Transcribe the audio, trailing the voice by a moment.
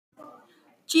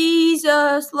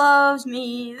Jesus loves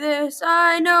me, this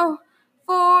I know,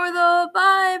 for the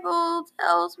Bible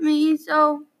tells me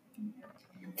so.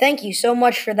 Thank you so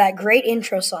much for that great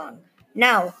intro song.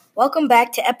 Now, welcome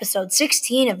back to episode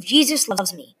 16 of Jesus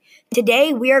Loves Me.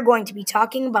 Today, we are going to be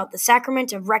talking about the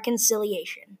sacrament of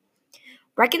reconciliation.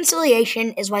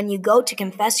 Reconciliation is when you go to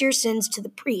confess your sins to the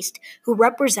priest who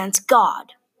represents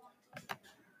God.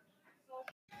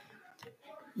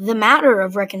 The matter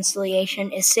of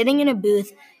reconciliation is sitting in a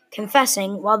booth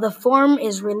confessing while the form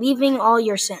is relieving all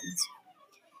your sins.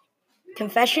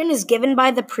 Confession is given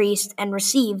by the priest and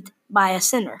received by a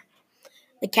sinner.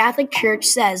 The Catholic Church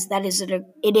says that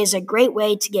it is a great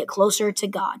way to get closer to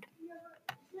God.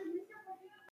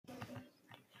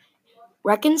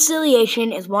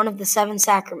 Reconciliation is one of the 7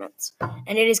 sacraments,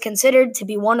 and it is considered to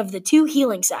be one of the 2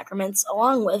 healing sacraments,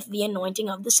 along with the anointing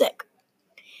of the sick.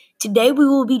 Today we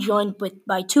will be joined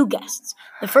by 2 guests,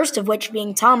 the first of which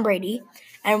being Tom Brady,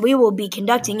 and we will be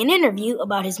conducting an interview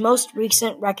about his most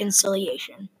recent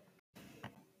reconciliation.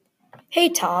 Hey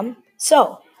Tom,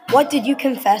 so what did you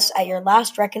confess at your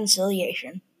last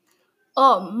reconciliation?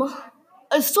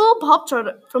 I stole a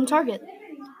Pop-Tart from Target.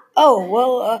 Oh,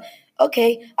 well,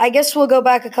 okay, I guess we'll go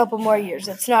back a couple more years.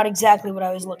 That's not exactly what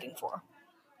I was looking for.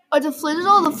 I deflated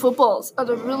all the footballs at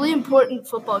a really important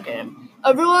football game.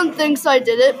 Everyone thinks I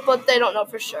did it, but they don't know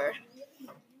for sure.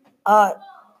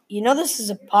 You know this is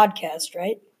a podcast,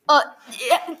 right?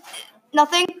 Yeah,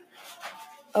 nothing.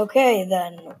 Okay,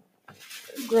 then.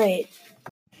 Great.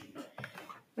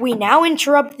 We now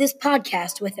interrupt this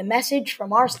podcast with a message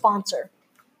from our sponsor.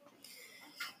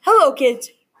 Hello, kids.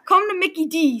 Come to Mickey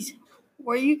D's,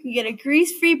 where you can get a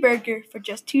grease-free burger for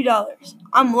just $2.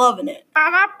 I'm loving it.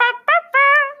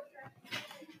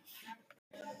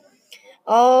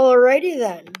 Alrighty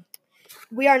then.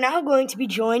 We are now going to be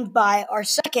joined by our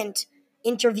second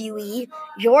interviewee,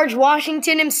 George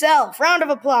Washington himself. Round of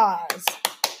applause.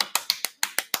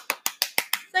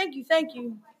 Thank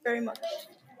you very much.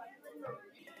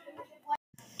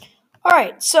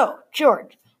 Alright, so,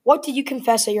 George, what did you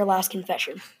confess at your last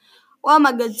confession? Well,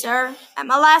 my good sir, at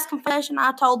my last confession,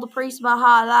 I told the priest about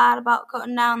how I lied about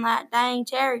cutting down that dang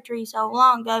cherry tree so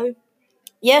long ago.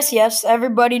 Yes,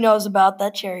 everybody knows about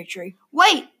that cherry tree.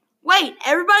 Wait,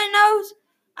 everybody knows?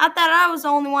 I thought I was the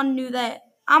only one who knew that.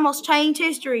 I almost changed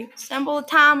history. Assemble a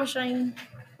time machine.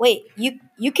 Wait,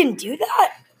 you can do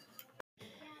that?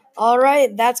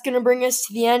 Alright, that's going to bring us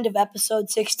to the end of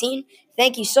episode 16.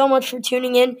 Thank you so much for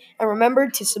tuning in, and remember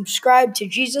to subscribe to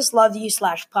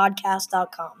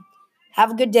JesusLoveYou.podcast.com.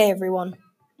 Have a good day, everyone.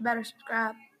 Better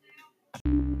subscribe.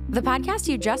 The podcast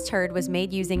you just heard was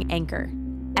made using Anchor.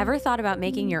 Ever thought about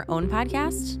making your own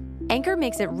podcast? Anchor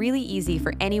makes it really easy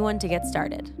for anyone to get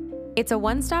started. It's a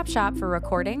one-stop shop for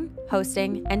recording,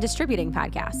 hosting, and distributing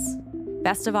podcasts.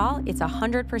 Best of all, it's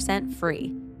 100%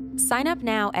 free. Sign up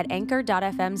now at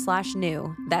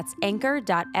anchor.fm/new. That's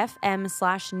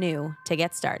anchor.fm/new to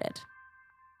get started.